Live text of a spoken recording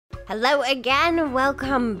Hello again,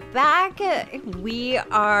 welcome back. We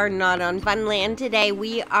are not on Funland today.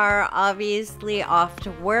 We are obviously off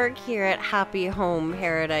to work here at Happy Home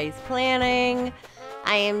Paradise Planning.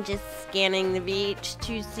 I am just scanning the beach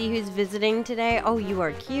to see who's visiting today. Oh, you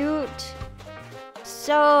are cute.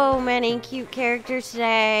 So many cute characters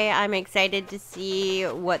today. I'm excited to see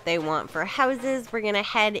what they want for houses. We're gonna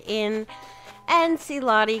head in and see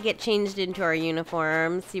Lottie get changed into our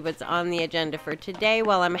uniform, see what's on the agenda for today.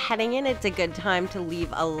 While I'm heading in, it's a good time to leave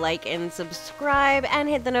a like and subscribe and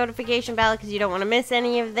hit the notification bell because you don't want to miss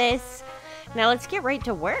any of this. Now let's get right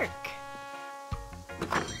to work.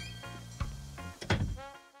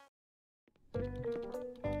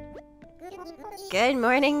 Good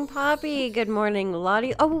morning, Poppy. Good morning,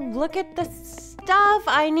 Lottie. Oh, look at the stuff.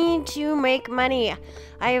 I need to make money.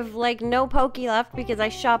 I have like no pokey left because I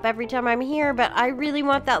shop every time I'm here, but I really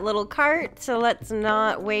want that little cart, so let's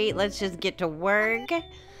not wait. Let's just get to work.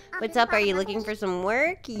 What's up? Are you looking for some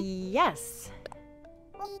work? Yes.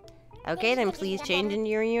 Okay, then please change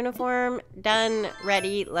into your uniform. Done.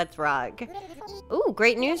 Ready. Let's rock. Ooh,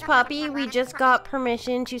 great news, Poppy. We just got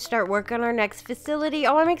permission to start work on our next facility.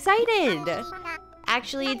 Oh, I'm excited.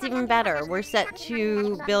 Actually, it's even better. We're set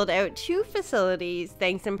to build out 2 facilities,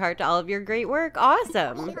 thanks in part to all of your great work.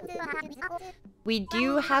 Awesome. We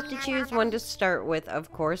do have to choose one to start with, of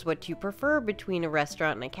course. What do you prefer between a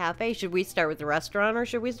restaurant and a cafe? Should we start with the restaurant or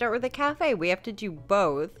should we start with a cafe? We have to do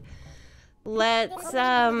both. Let's,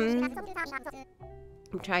 I'm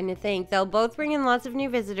trying to think. They'll both bring in lots of new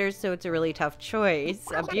visitors, so it's a really tough choice.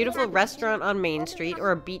 A beautiful restaurant on Main Street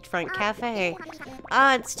or a beachfront cafe.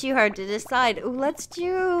 It's too hard to decide. Ooh, let's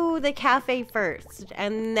do the cafe first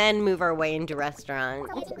and then move our way into restaurant.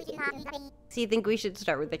 So you think we should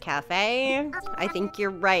start with the cafe? I think you're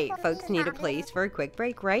right. Folks need a place for a quick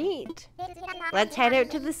break, right? Let's head out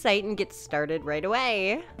to the site and get started right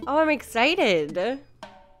away. Oh, I'm excited.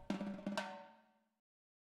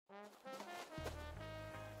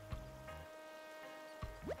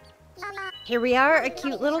 Here we are, a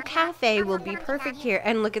cute little cafe will be perfect here,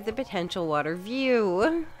 and look at the potential water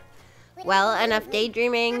view. Well, enough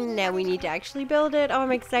daydreaming, now we need to actually build it. Oh,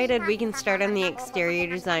 I'm excited. We can start on the exterior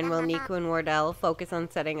design while Nico and Wardell focus on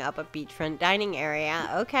setting up a beachfront dining area.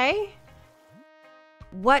 Okay.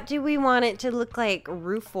 What do we want it to look like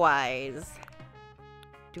roof-wise?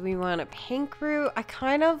 Do we want a pink roof? I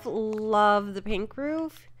kind of love the pink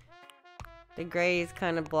roof. The gray's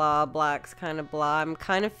kind of blah, black's kind of blah. I'm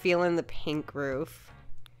kind of feeling the pink roof.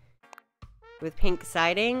 With pink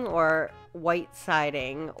siding or white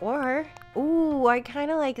siding. Or, ooh, I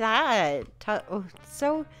kind of like that. Oh,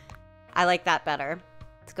 so, I like that better.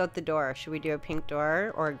 Let's go with the door. Should we do a pink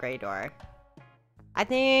door or a gray door? I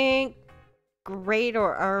think gray door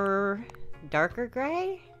or darker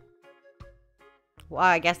gray? Well,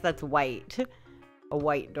 I guess that's white. A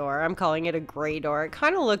white door. I'm calling it a gray door. It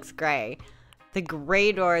kind of looks gray. The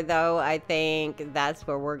gray door, though, I think that's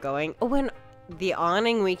where we're going. Oh, and the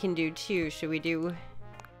awning we can do, too. Should we do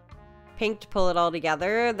pink to pull it all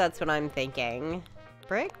together? That's what I'm thinking.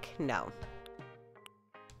 Brick? No.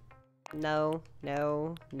 No,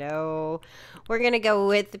 no, no. We're gonna go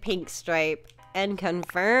with the pink stripe and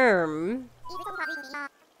confirm.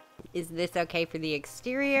 Is this okay for the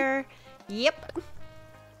exterior? Yep.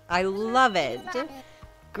 I love it.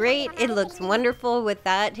 Great, it looks wonderful with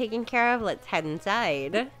that taken care of. Let's head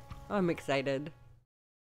inside. Oh, I'm excited.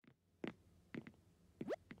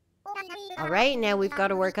 Alright, now we've got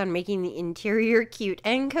to work on making the interior cute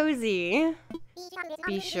and cozy.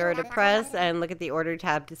 Be sure to press and look at the order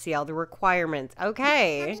tab to see all the requirements.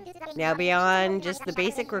 Okay, now beyond just the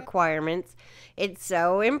basic requirements, it's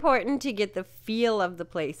so important to get the feel of the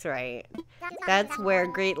place right. That's where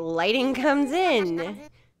great lighting comes in.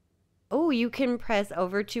 Oh, you can press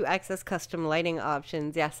over to access custom lighting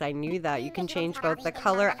options. Yes, I knew that. You can change both the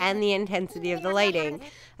color and the intensity of the lighting.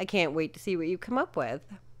 I can't wait to see what you come up with.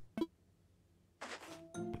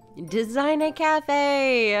 Design a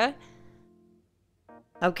cafe!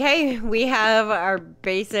 Okay, we have our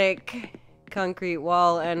basic concrete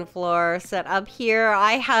wall and floor set up here.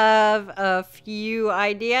 I have a few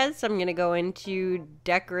ideas, so I'm gonna go into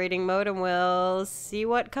decorating mode and we'll see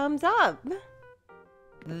what comes up.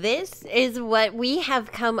 This is what we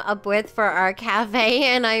have come up with for our cafe,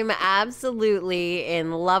 and I'm absolutely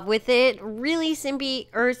in love with it. Really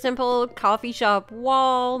simple coffee shop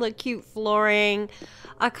wall, the cute flooring,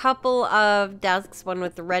 a couple of desks, one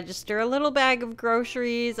with the register, a little bag of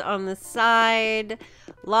groceries on the side,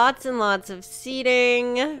 lots and lots of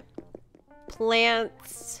seating,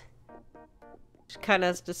 plants, kind of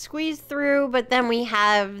has to squeeze through, but then we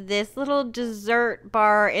have this little dessert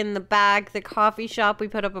bar in the back, the coffee shop. We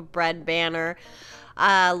put up a bread banner,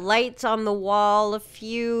 lights on the wall, a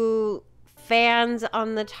few fans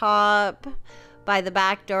on the top. By the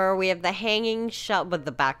back door, we have the hanging shelf. But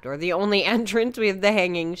the back door, the only entrance, we have the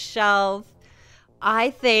hanging shelf.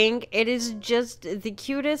 I think it is just the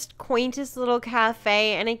cutest, quaintest little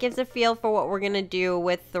cafe, and it gives a feel for what we're gonna do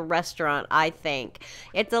with the restaurant, I think.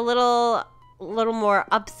 It's a little more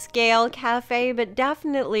upscale cafe, but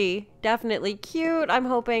definitely cute. I'm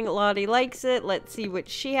hoping Lottie likes it. Let's see what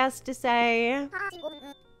she has to say.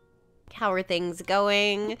 How are things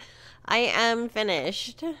going? I am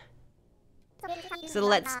finished. So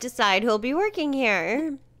let's decide who'll be working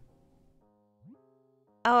here.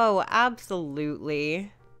 Oh,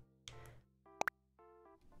 absolutely.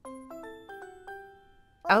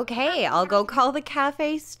 Okay, I'll go call the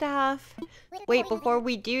cafe staff. Wait, before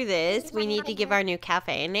we do this, we need to give our new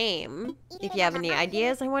cafe a name. If you have any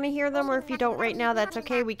ideas, I want to hear them, or if you don't right now, that's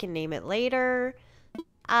okay. We can name it later.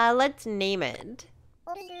 Let's name it.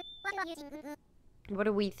 What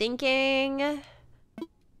are we thinking?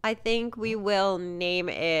 I think we will name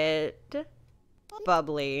it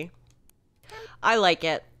Bubbly. I like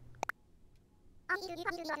it.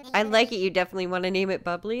 I like it. You definitely want to name it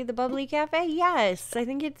Bubbly? The Bubbly Cafe? Yes, I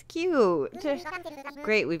think it's cute.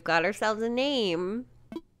 Great, we've got ourselves a name.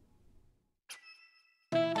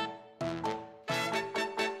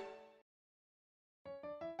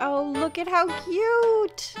 Oh, look at how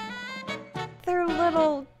cute! Their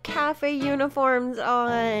little cafe uniforms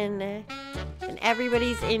on. And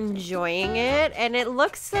everybody's enjoying it, and it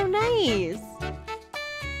looks so nice.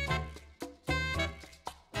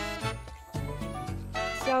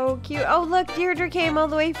 So cute. Oh, look, Deirdre came all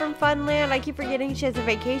the way from Funland. I keep forgetting she has a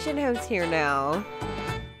vacation house here now.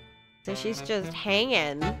 So she's just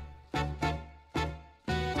hanging.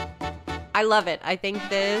 I love it. I think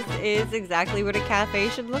this is exactly what a cafe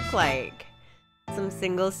should look like. Some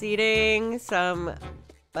single seating, some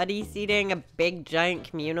buddy seating, a big giant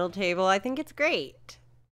communal table. I think it's great.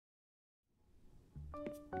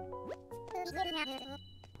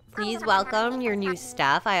 Please welcome your new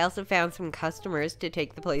staff. I also found some customers to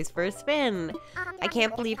take the place for a spin. I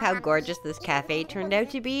can't believe how gorgeous this cafe turned out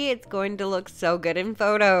to be. It's going to look so good in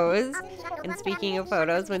photos. And speaking of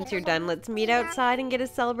photos, once you're done, let's meet outside and get a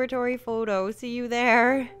celebratory photo. See you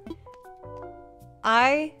there.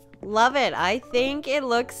 I love it. I think it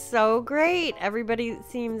looks so great. Everybody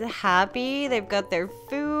seems happy. They've got their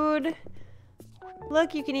food.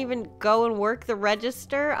 Look, you can even go and work the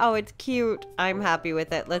register. Oh, it's cute. I'm happy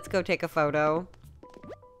with it. Let's go take a photo.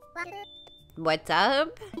 What's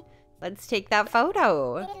up? Let's take that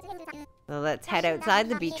photo. Well, let's head outside.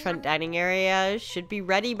 The beachfront dining area should be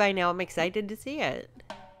ready by now. I'm excited to see it.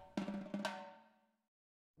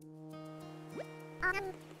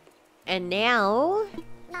 And now,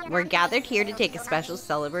 we're gathered here to take a special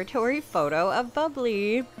celebratory photo of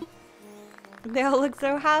Bubbly. They all look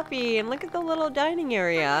so happy, and look at the little dining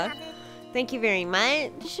area. Thank you very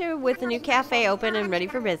much. With the new cafe open and ready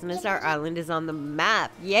for business, our island is on the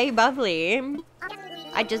map. Yay, Bubbly.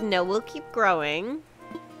 I just know we'll keep growing.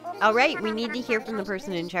 Alright, we need to hear from the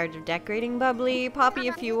person in charge of decorating Bubbly. Poppy,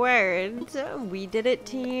 a few words. We did it,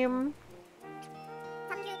 team.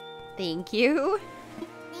 Thank you.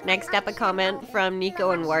 Next up, a comment from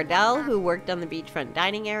Nico and Wardell, who worked on the beachfront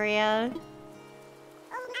dining area.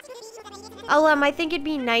 Oh, I think it'd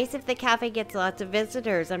be nice if the cafe gets lots of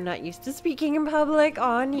visitors. I'm not used to speaking in public.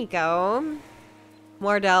 Aw, Nico.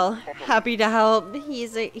 Wardell, happy to help.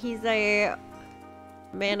 He's a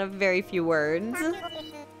man of very few words.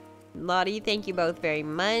 Lottie, thank you both very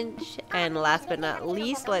much. And last but not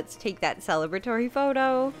least, let's take that celebratory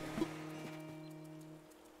photo.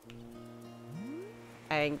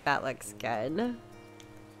 I think that looks good.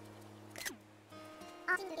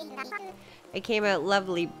 It came out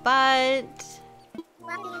lovely, but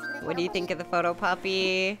what do you think of the photo,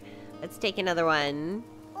 Poppy? Let's take another one.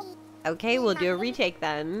 Okay, we'll do a retake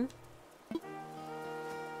then.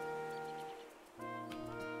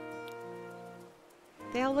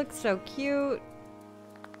 They all look so cute.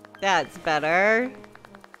 That's better.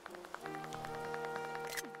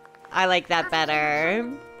 I like that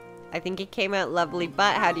better. I think it came out lovely,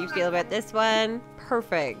 but how do you feel about this one?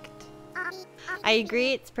 Perfect. I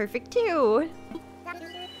agree, it's perfect too.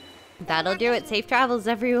 That'll do it. Safe travels,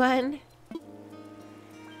 everyone.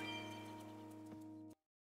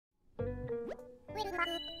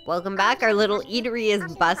 Welcome back. Our little eatery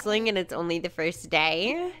is bustling and it's only the first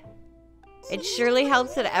day. It surely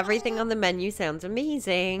helps that everything on the menu sounds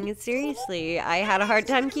amazing. Seriously, I had a hard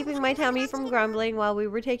time keeping my tummy from grumbling while we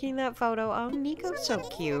were taking that photo. Oh, Nico's so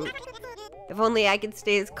cute. If only I could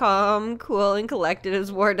stay as calm, cool, and collected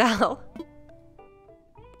as Wardell.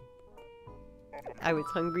 I was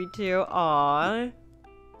hungry too. Aww.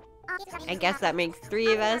 I guess that makes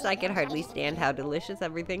 3 of us. I could hardly stand how delicious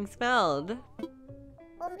everything smelled.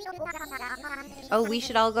 Oh, we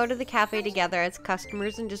should all go to the cafe together as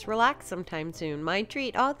customers and just relax sometime soon. My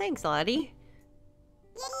treat. Oh, thanks, Lottie.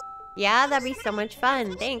 Yeah, that'd be so much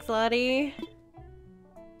fun. Thanks, Lottie.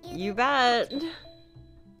 You bet.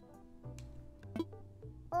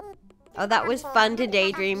 Oh, that was fun to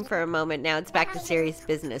daydream for a moment. Now it's back to serious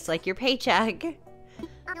business, like your paycheck.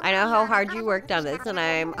 I know how hard you worked on this, and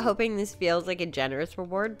I'm hoping this feels like a generous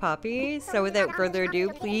reward, Poppy. So without further ado,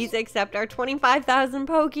 please accept our 25,000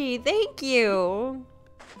 Pokey. Thank you.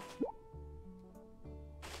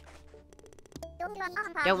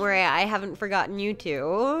 Don't worry, I haven't forgotten you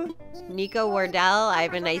two. Nico, Wardell, I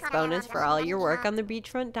have a nice bonus for all your work on the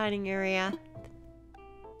beachfront dining area.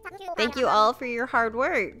 Thank you all for your hard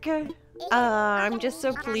work. I'm just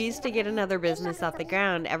so pleased to get another business off the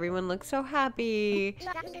ground. Everyone looks so happy.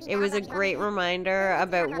 It was a great reminder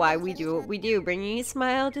about why we do what we do. Bringing a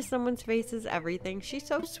smile to someone's face is everything. She's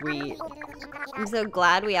so sweet. I'm so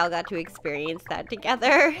glad we all got to experience that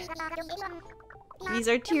together. These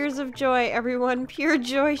are tears of joy, everyone. Pure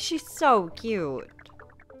joy. She's so cute.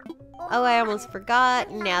 Oh, I almost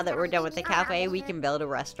forgot. Now that we're done with the cafe, we can build a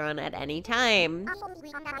restaurant at any time.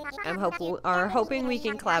 I'm hoping we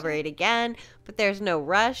can collaborate again, but there's no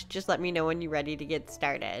rush. Just let me know when you're ready to get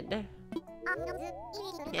started.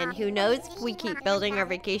 And who knows, if we keep building our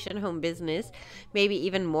vacation home business, maybe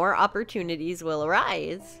even more opportunities will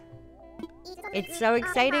arise. It's so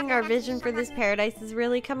exciting. Our vision for this paradise is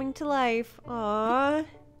really coming to life. Aww.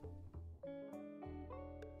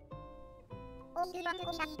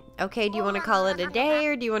 Okay, do you want to call it a day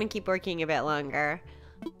or do you want to keep working a bit longer?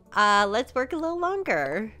 Let's work a little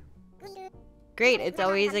longer. Great, it's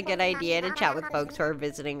always a good idea to chat with folks who are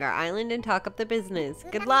visiting our island and talk up the business.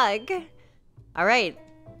 Good luck! Alright.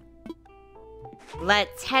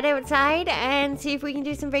 Let's head outside and see if we can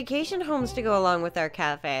do some vacation homes to go along with our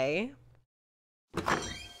cafe.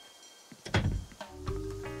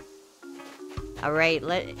 Alright,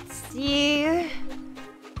 let's see.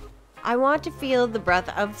 I want to feel the breath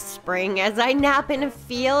of spring as I nap in a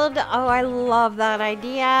field. Oh, I love that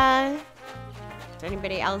idea. Is there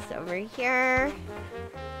anybody else over here?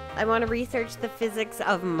 I want to research the physics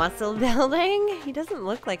of muscle building. He doesn't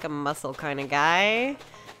look like a muscle kind of guy.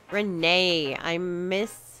 Renee, I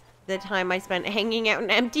miss the time I spent hanging out in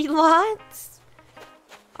empty lots.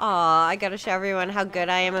 Aw, I gotta show everyone how good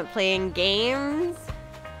I am at playing games.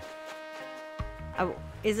 Oh.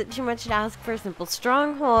 Is it too much to ask for a simple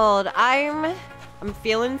stronghold? I'm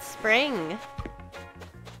feeling spring.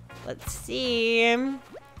 Let's see.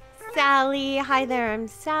 Sally. Hi there, I'm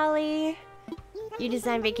Sally. You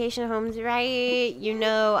design vacation homes, right? You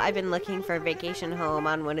know, I've been looking for a vacation home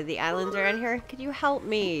on one of the islands around here. Could you help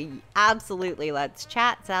me? Absolutely. Let's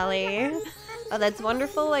chat, Sally. Oh, that's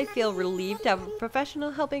wonderful. I feel relieved to have a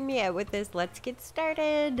professional helping me out with this. Let's get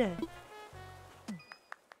started.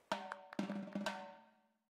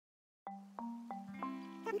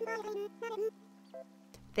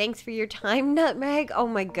 Thanks for your time, Nutmeg. Oh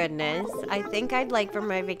my goodness. I think I'd like for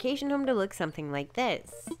my vacation home to look something like this.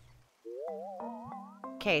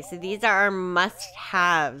 Okay, so these are our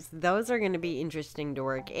must-haves. Those are going to be interesting to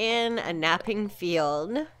work in. A napping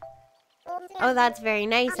field. Oh, that's very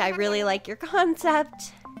nice. I really like your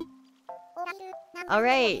concept.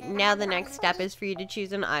 Alright, now the next step is for you to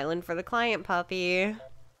choose an island for the client, Puppy.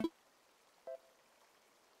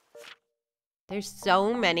 There's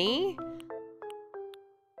so many.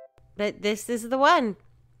 But this is the one.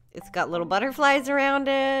 It's got little butterflies around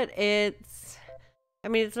it. I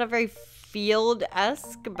mean, it's not very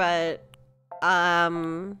field-esque, but,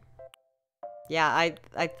 yeah,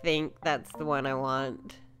 I think that's the one I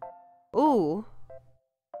want. Ooh.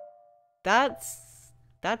 That's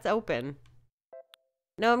open.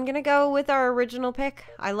 No, I'm gonna go with our original pick.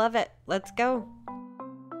 I love it. Let's go.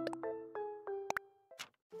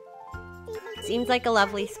 Seems like a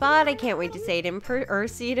lovely spot. I can't wait to see it in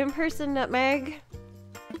person, Nutmeg.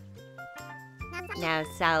 Now,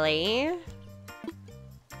 Sally,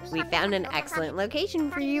 we found an excellent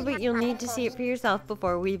location for you, but you'll need to see it for yourself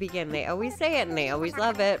before we begin. They always say it, and they always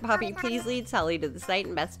love it. Poppy, please lead Sally to the site,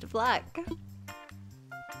 and best of luck.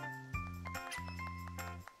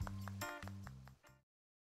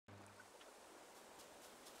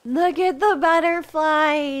 Look at the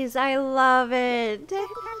butterflies! I love it!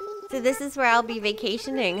 So this is where I'll be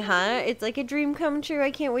vacationing, huh? It's like a dream come true. I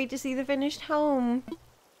can't wait to see the finished home.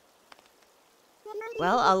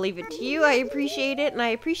 Well, I'll leave it to you. I appreciate it, and I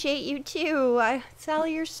appreciate you too.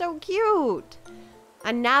 Sally, you're so cute.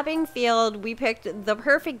 A napping field. We picked the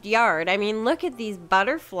perfect yard. I mean, look at these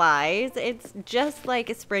butterflies. It's just like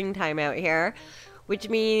a springtime out here, which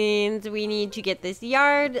means we need to get this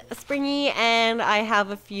yard springy, and I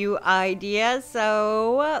have a few ideas,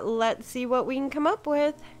 so let's see what we can come up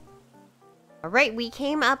with. All right, we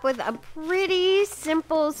came up with a pretty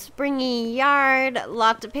simple springy yard.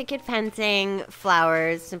 Lots of picket fencing,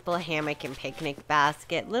 flowers, simple hammock and picnic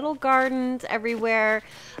basket, little gardens everywhere.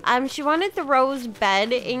 She wanted the rose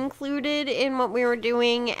bed included in what we were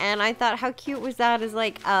doing, and I thought how cute was that as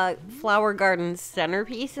like a flower garden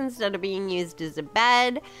centerpiece instead of being used as a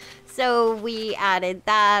bed. So we added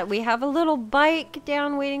that. We have a little bike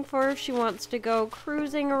down waiting for her if she wants to go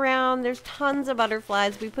cruising around. There's tons of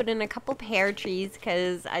butterflies. We put in a couple pear trees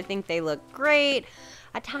because I think they look great.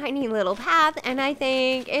 A tiny little path, and I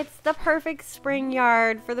think it's the perfect spring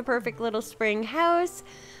yard for the perfect little spring house.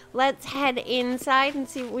 Let's head inside and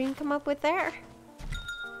see what we can come up with there.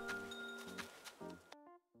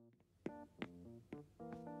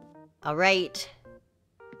 All right.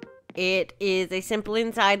 It is a simple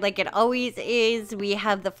inside like it always is. We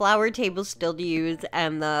have the flower table still to use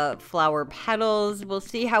and the flower petals. We'll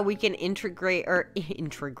see how we can integrate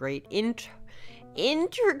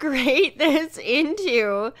this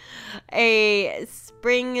into a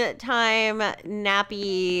springtime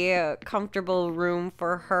nappy comfortable room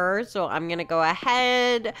for her. So I'm gonna go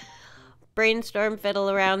ahead, brainstorm, fiddle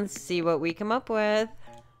around, see what we come up with.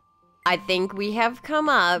 I think we have come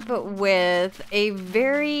up with a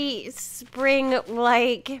very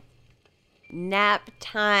spring-like nap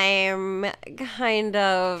time kind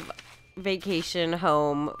of vacation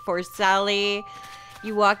home for Sally.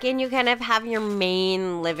 You walk in, you kind of have your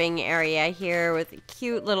main living area here with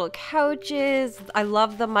cute little couches. I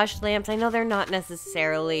love the mush lamps. I know they're not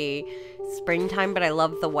necessarily springtime, but I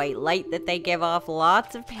love the white light that they give off.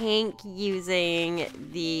 Lots of pink using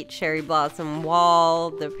the cherry blossom wall,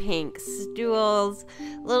 the pink stools,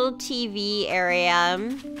 little TV area.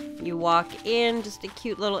 You walk in, just a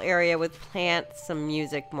cute little area with plants, some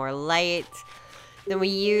music, more light. Then we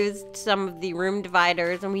used some of the room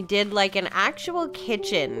dividers, and we did like an actual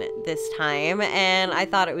kitchen this time, and I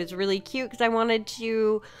thought it was really cute because I wanted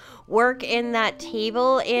to work in that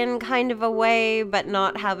table in kind of a way, but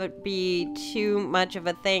not have it be too much of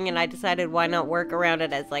a thing, and I decided why not work around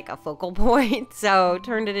it as like a focal point. So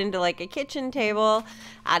turned it into like a kitchen table,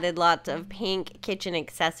 added lots of pink kitchen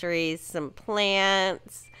accessories, some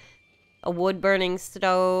plants, a wood burning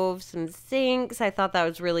stove, some sinks. I thought that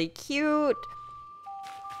was really cute.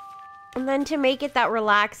 And then to make it that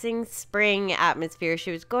relaxing spring atmosphere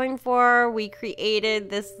she was going for, we created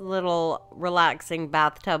this little relaxing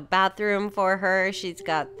bathtub bathroom for her. She's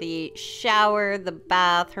got the shower, the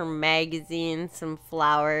bath, her magazine, some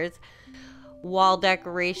flowers, wall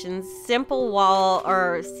decorations, simple wall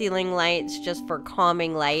or ceiling lights just for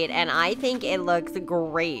calming light. And I think it looks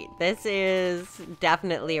great. This is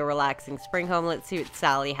definitely a relaxing spring home. Let's see what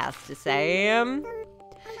Sally has to say.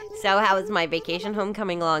 So how is my vacation home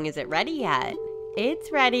coming along? Is it ready yet?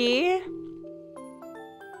 It's ready.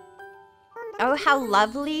 Oh, how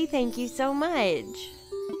lovely. Thank you so much.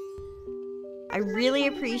 I really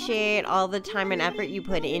appreciate all the time and effort you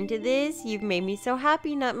put into this. You've made me so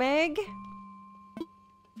happy, Nutmeg.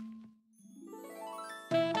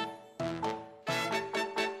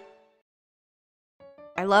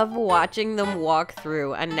 I love watching them walk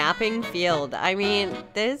through a napping field. I mean,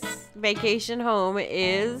 this vacation home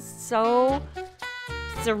is so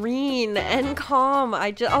serene and calm.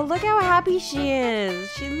 Oh, look how happy she is.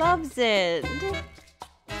 She loves it.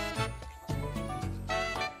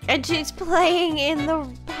 And she's playing in the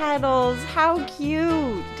petals. How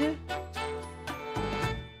cute.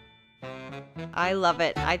 I love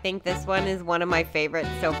it. I think this one is one of my favorites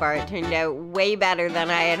so far. It turned out way better than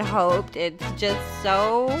I had hoped. It's just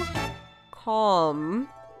so calm.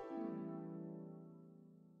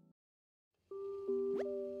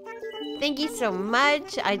 Thank you so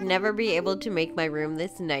much. I'd never be able to make my room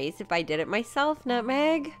this nice if I did it myself,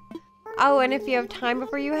 Nutmeg. Oh, and if you have time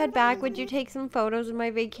before you head back, would you take some photos of my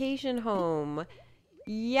vacation home?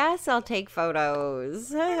 Yes, I'll take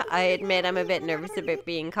photos. I admit I'm a bit nervous about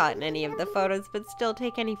being caught in any of the photos, but still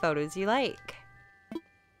take any photos you like.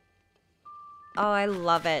 Oh, I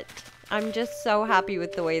love it. I'm just so happy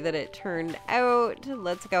with the way that it turned out.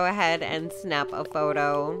 Let's go ahead and snap a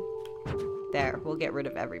photo. There, we'll get rid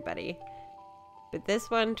of everybody. But this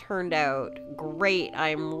one turned out great.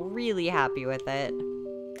 I'm really happy with it.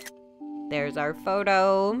 There's our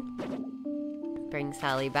photo. Bring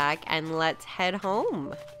Sally back and let's head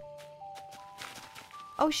home.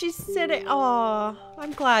 Oh, she's sitting. Oh,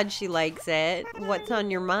 I'm glad she likes it. What's on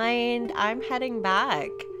your mind? I'm heading back.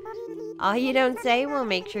 Oh, you don't say? Well,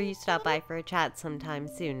 make sure you stop by for a chat sometime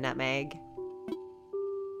soon, Nutmeg.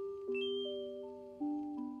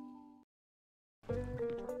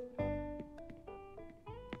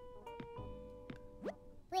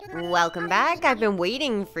 Welcome back. I've been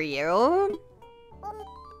waiting for you.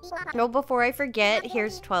 Oh, before I forget,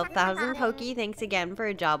 here's 12,000 Pokey. Thanks again for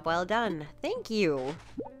a job well done. Thank you.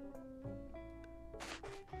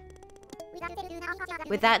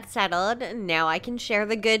 With that settled, now I can share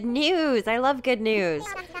the good news. I love good news.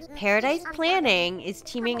 Paradise Planning is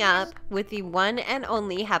teaming up with the one and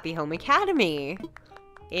only Happy Home Academy.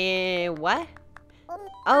 What?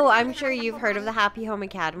 Oh, I'm sure you've heard of the Happy Home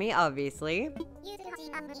Academy, obviously.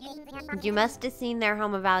 You must have seen their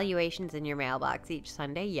home evaluations in your mailbox each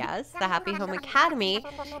Sunday. Yes, the Happy Home Academy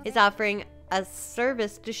is offering a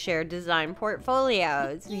service to share design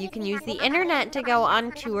portfolios. You can use the internet to go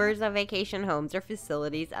on tours of vacation homes or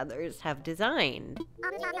facilities others have designed.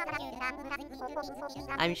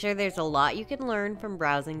 I'm sure there's a lot you can learn from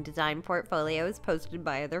browsing design portfolios posted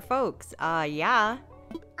by other folks. Yeah.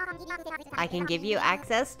 I can give you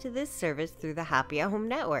access to this service through the Happy Home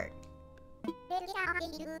Network.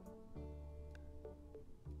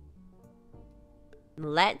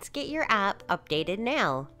 Let's get your app updated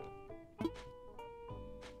now.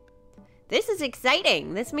 This is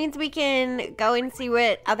exciting. This means we can go and see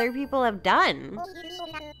what other people have done.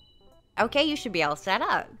 Okay, you should be all set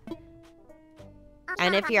up.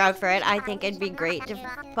 And if you're up for it, I think it'd be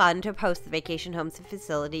fun to post the vacation homes and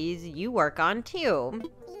facilities you work on too.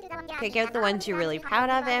 Pick out the ones you're really proud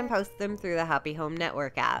of and post them through the Happy Home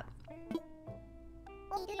Network app.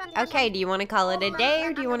 Okay, do you want to call it a day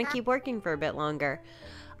or do you want to keep working for a bit longer?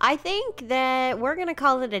 I think that we're going to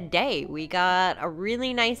call it a day. We got a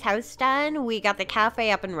really nice house done. We got the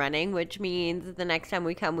cafe up and running, which means the next time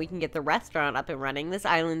we come, we can get the restaurant up and running. This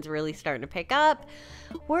island's really starting to pick up.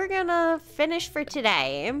 We're going to finish for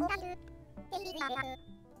today.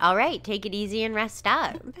 All right, take it easy and rest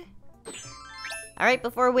up. All right,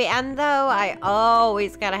 before we end, though, I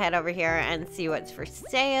always got to head over here and see what's for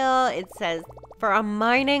sale. It says for a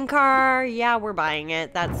mining car. Yeah, we're buying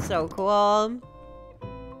it. That's so cool.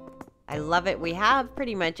 I love it. We have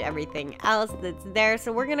pretty much everything else that's there,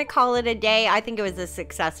 so we're gonna call it a day. I think it was a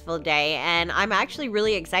successful day, and I'm actually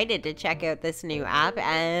really excited to check out this new app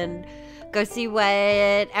and go see what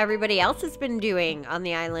everybody else has been doing on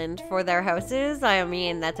the island for their houses. I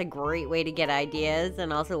mean, that's a great way to get ideas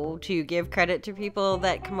and also to give credit to people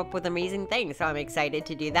that come up with amazing things. So I'm excited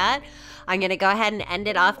to do that. I'm going to go ahead and end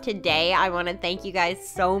it off today. I want to thank you guys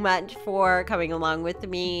so much for coming along with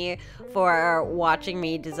me, for watching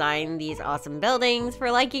me design these awesome buildings, for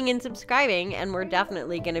liking and subscribing, and we're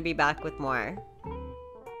definitely going to be back with more.